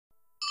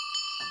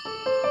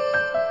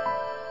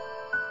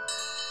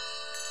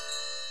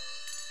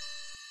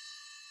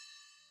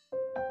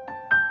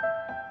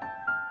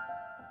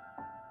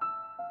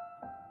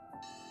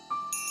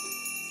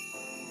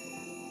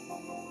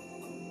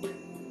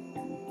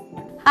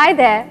Hi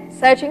there,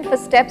 searching for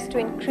steps to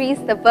increase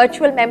the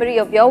virtual memory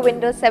of your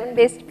Windows 7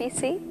 based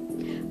PC?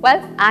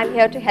 Well, I'm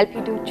here to help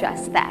you do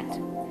just that.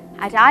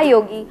 At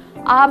iYogi,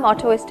 our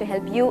motto is to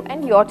help you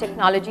and your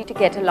technology to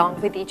get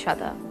along with each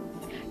other.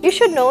 You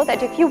should know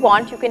that if you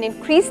want, you can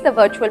increase the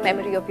virtual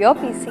memory of your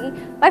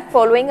PC by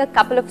following a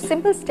couple of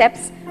simple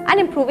steps and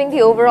improving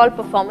the overall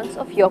performance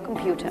of your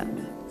computer.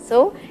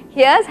 So,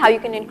 here's how you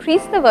can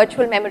increase the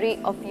virtual memory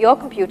of your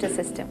computer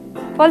system.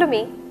 Follow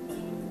me.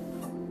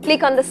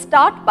 Click on the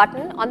Start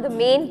button on the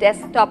main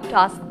desktop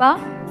taskbar.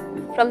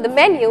 From the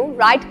menu,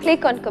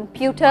 right-click on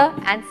Computer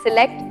and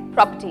select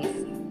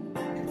Properties.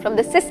 From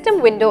the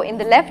System window in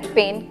the left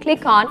pane,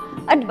 click on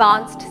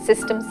Advanced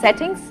System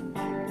Settings.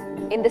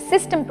 In the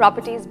System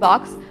Properties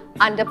box,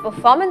 under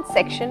Performance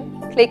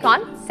section, click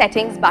on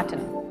Settings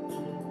button.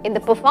 In the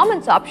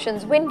Performance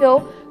Options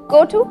window,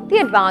 go to the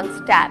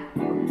Advanced tab.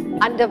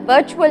 Under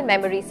Virtual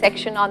Memory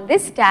section on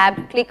this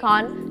tab, click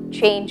on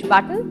Change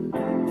button.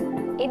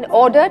 In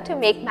order to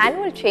make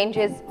manual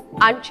changes,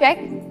 uncheck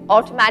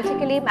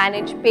Automatically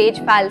Manage Page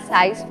File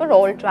Size for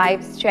all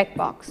drives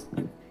checkbox.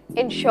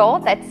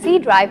 Ensure that C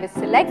drive is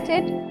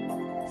selected.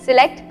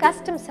 Select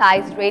Custom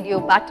Size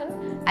Radio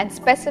button and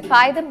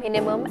specify the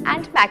minimum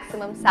and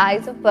maximum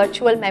size of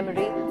virtual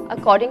memory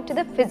according to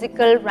the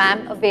physical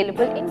RAM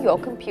available in your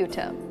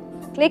computer.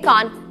 Click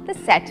on the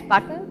Set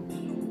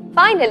button.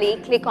 Finally,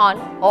 click on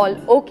all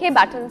OK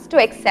buttons to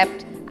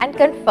accept and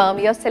confirm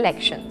your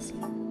selections.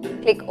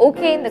 Click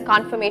OK in the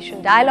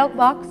confirmation dialog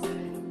box.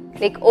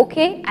 Click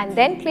OK and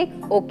then click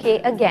OK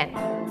again.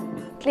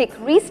 Click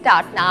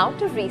Restart now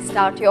to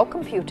restart your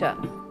computer.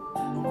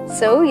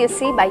 So, you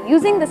see, by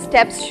using the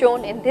steps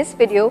shown in this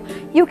video,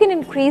 you can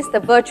increase the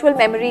virtual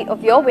memory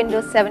of your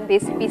Windows 7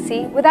 based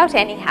PC without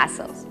any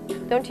hassles.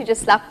 Don't you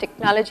just love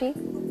technology?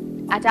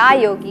 At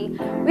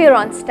iYogi, we are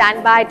on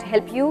standby to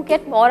help you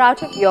get more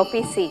out of your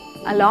PC,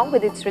 along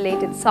with its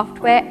related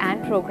software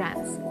and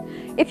programs.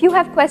 If you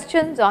have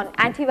questions on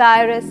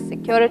antivirus,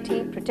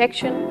 security,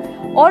 protection,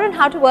 or on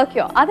how to work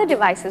your other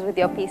devices with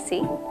your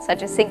PC,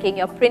 such as syncing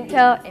your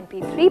printer,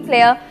 MP3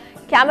 player,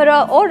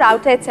 camera or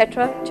router,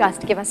 etc.,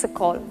 just give us a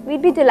call.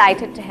 We'd be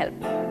delighted to help.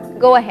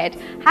 Go ahead,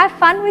 have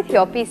fun with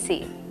your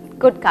PC.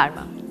 Good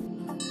karma.